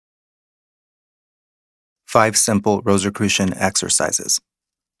5 simple Rosicrucian exercises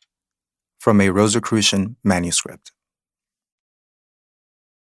from a Rosicrucian manuscript.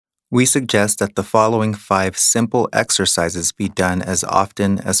 We suggest that the following 5 simple exercises be done as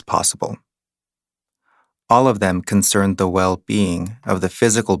often as possible. All of them concern the well-being of the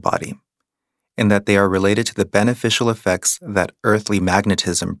physical body, in that they are related to the beneficial effects that earthly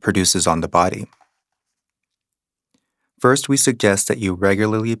magnetism produces on the body. First, we suggest that you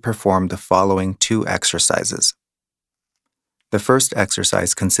regularly perform the following 2 exercises. The first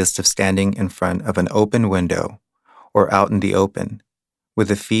exercise consists of standing in front of an open window or out in the open, with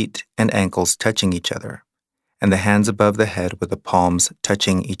the feet and ankles touching each other, and the hands above the head with the palms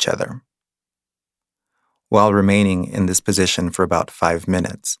touching each other. While remaining in this position for about 5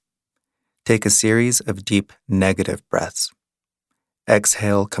 minutes, take a series of deep negative breaths.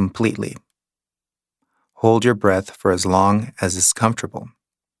 Exhale completely. Hold your breath for as long as is comfortable.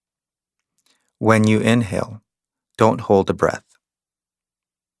 When you inhale, don't hold the breath.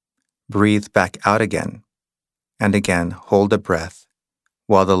 Breathe back out again, and again hold the breath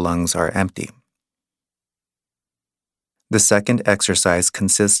while the lungs are empty. The second exercise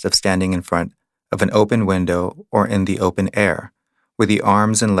consists of standing in front of an open window or in the open air, with the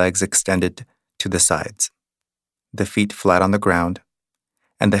arms and legs extended to the sides, the feet flat on the ground,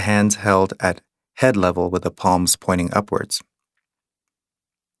 and the hands held at head level with the palms pointing upwards.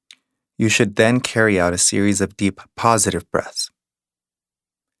 You should then carry out a series of deep positive breaths.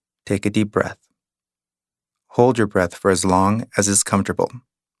 Take a deep breath. Hold your breath for as long as is comfortable.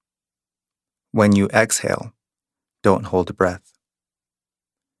 When you exhale, don't hold the breath.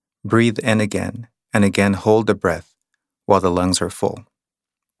 Breathe in again, and again hold the breath while the lungs are full.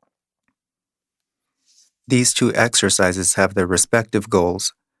 These 2 exercises have their respective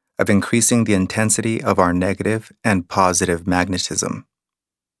goals of increasing the intensity of our negative and positive magnetism.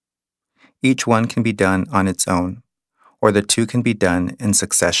 Each one can be done on its own, or the 2 can be done in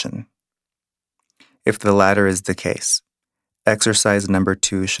succession. If the latter is the case, exercise number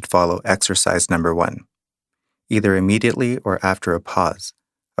 2 should follow exercise number 1, either immediately or after a pause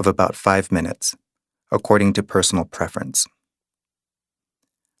of about 5 minutes, according to personal preference.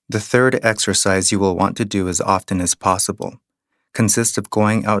 The third exercise you will want to do as often as possible consists of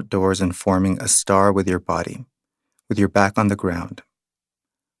going outdoors and forming a star with your body, with your back on the ground.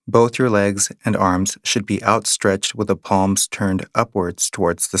 Both your legs and arms should be outstretched with the palms turned upwards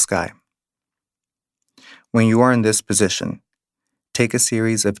towards the sky. When you are in this position, take a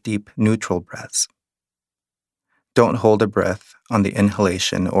series of deep neutral breaths. Don't hold a breath on the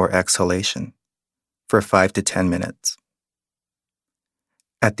inhalation or exhalation for 5 to 10 minutes.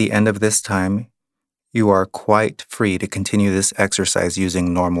 At the end of this time, you are quite free to continue this exercise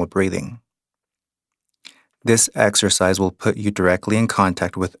using normal breathing. This exercise will put you directly in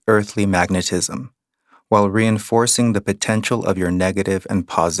contact with earthly magnetism, while reinforcing the potential of your negative and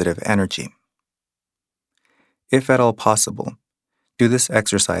positive energy. If at all possible, do this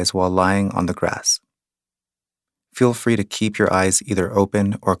exercise while lying on the grass. Feel free to keep your eyes either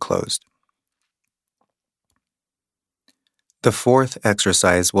open or closed. The fourth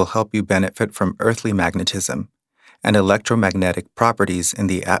exercise will help you benefit from earthly magnetism and electromagnetic properties in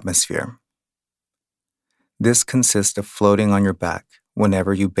the atmosphere. This consists of floating on your back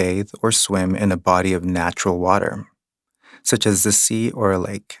whenever you bathe or swim in a body of natural water, such as the sea or a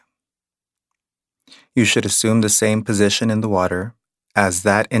lake. You should assume the same position in the water as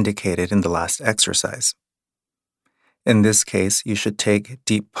that indicated in the last exercise. In this case, you should take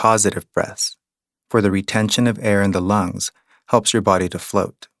deep positive breaths, for the retention of air in the lungs helps your body to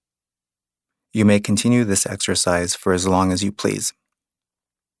float. You may continue this exercise for as long as you please.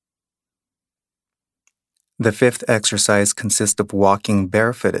 The fifth exercise consists of walking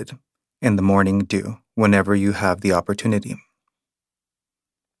barefooted in the morning dew whenever you have the opportunity.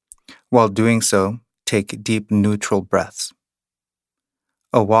 While doing so, take deep neutral breaths.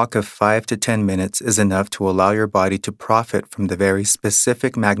 A walk of 5 to 10 minutes is enough to allow your body to profit from the very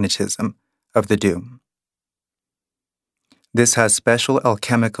specific magnetism of the dew. This has special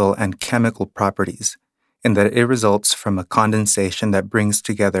alchemical and chemical properties in that it results from a condensation that brings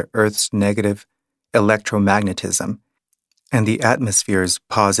together Earth's negative electromagnetism and the atmosphere's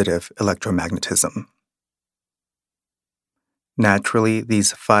positive electromagnetism. Naturally,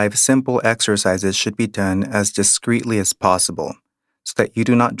 these 5 simple exercises should be done as discreetly as possible so that you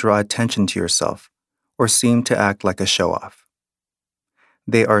do not draw attention to yourself or seem to act like a show-off.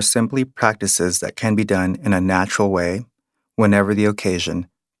 They are simply practices that can be done in a natural way whenever the occasion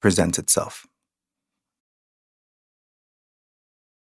presents itself.